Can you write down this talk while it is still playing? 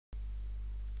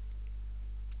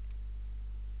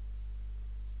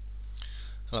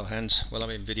Hello Hans, well I'm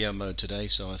in video mode today,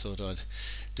 so I thought I'd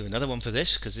do another one for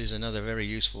this because there's another very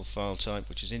useful file type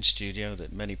which is in Studio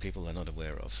that many people are not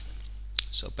aware of.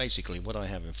 So basically what I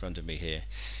have in front of me here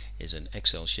is an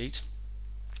Excel sheet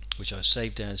which I've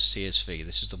saved as CSV.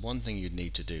 This is the one thing you'd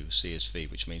need to do,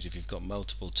 CSV, which means if you've got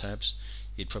multiple tabs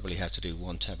you'd probably have to do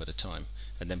one tab at a time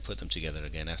and then put them together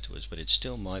again afterwards, but it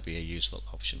still might be a useful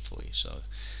option for you. So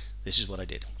this is what I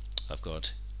did. I've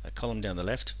got a column down the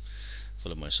left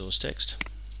full of my source text,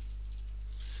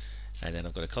 and then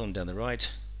I've got a column down the right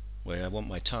where I want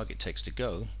my target text to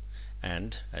go,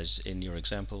 and as in your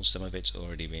example some of it's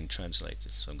already been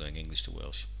translated, so I'm going English to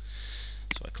Welsh.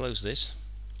 So I close this.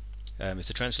 If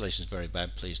the translation is very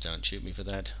bad, please don't shoot me for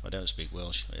that. I don't speak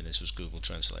Welsh and this was Google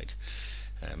Translate,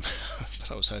 but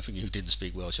I was hoping you didn't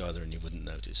speak Welsh either and you wouldn't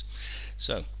notice.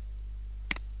 So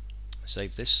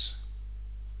save this,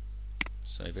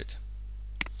 save it.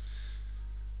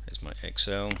 There's my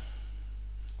Excel.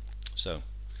 So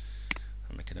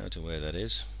I'll make a note of where that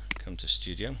is. Come to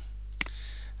Studio,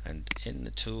 and in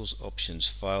the Tools, Options,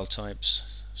 File Types,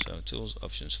 so Tools,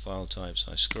 Options, File Types,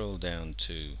 I scroll down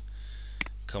to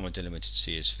Comma Delimited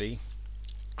CSV,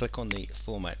 click on the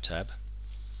Format tab,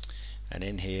 and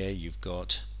in here you've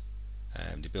got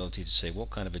the ability to say what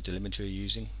kind of a delimiter you're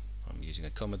using. I'm using a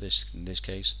comma in this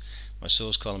case. My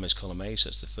source column is column A, so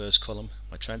that's the first column.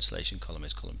 My translation column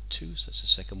is column 2, so that's the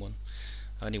second one.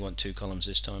 I only want 2 columns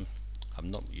this time. I'm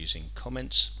not using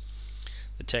comments.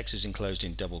 The text is enclosed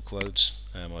in double quotes.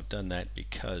 I've done that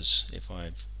because if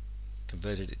I've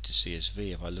converted it to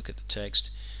CSV, if I look at the text,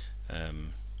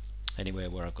 anywhere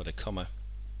where I've got a comma,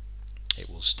 it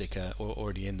will stick or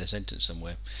already in the sentence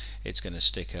somewhere, it's going to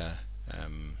stick a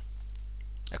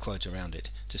quote around it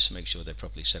just to make sure they're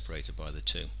properly separated by the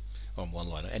two on one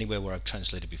line. Anywhere where I've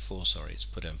translated before, sorry, it's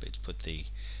put the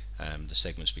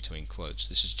segments between quotes.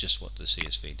 This is just what the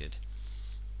CSV did.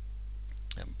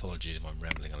 Apologies if I'm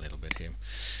rambling a little bit here.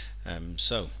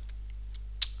 So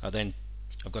I've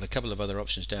got a couple of other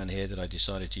options down here that I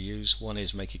decided to use. One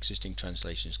is make existing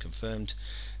translations confirmed,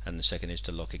 and the second is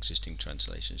to lock existing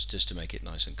translations, just to make it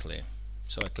nice and clear.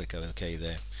 So I click OK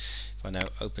there. If I now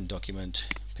open document,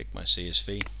 pick my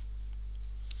CSV,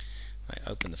 I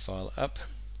open the file up.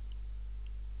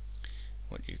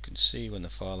 What you can see when the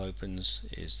file opens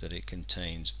is that it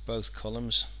contains both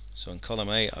columns. So in column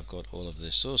A I've got all of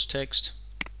the source text,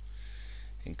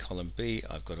 in column B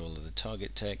I've got all of the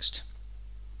target text,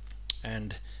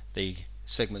 and the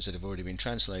segments that have already been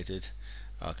translated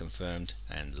are confirmed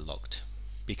and locked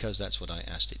because that's what I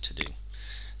asked it to do.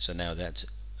 So now that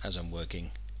as I'm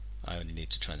working I only need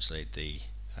to translate the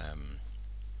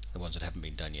ones that haven't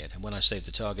been done yet. And when I save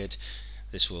the target,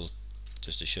 this will,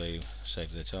 just to show you,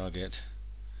 save the target.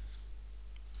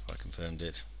 If I confirmed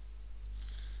it,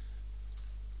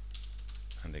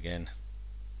 and again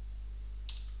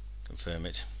confirm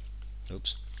it.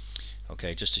 Oops.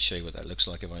 Okay, just to show you what that looks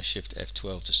like, if I shift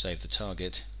F12 to save the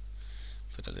target,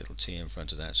 put a little T in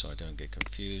front of that so I don't get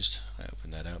confused, I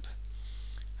open that up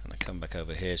and I come back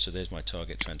over here, so there's my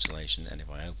target translation, and if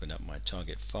I open up my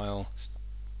target file,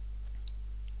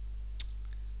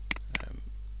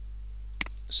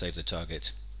 save the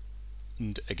target,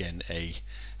 and again A,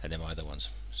 and then either ones.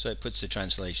 So it puts the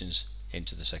translations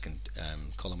into the second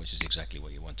column, which is exactly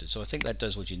what you wanted. So I think that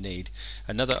does what you need.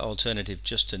 Another alternative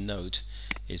just to note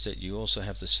is that you also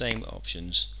have the same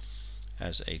options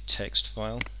as a text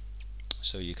file,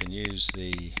 so you can use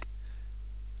the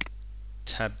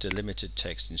tab delimited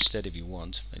text instead if you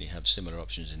want, and you have similar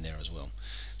options in there as well.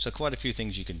 So quite a few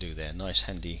things you can do there. Nice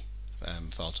handy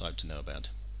file type to know about.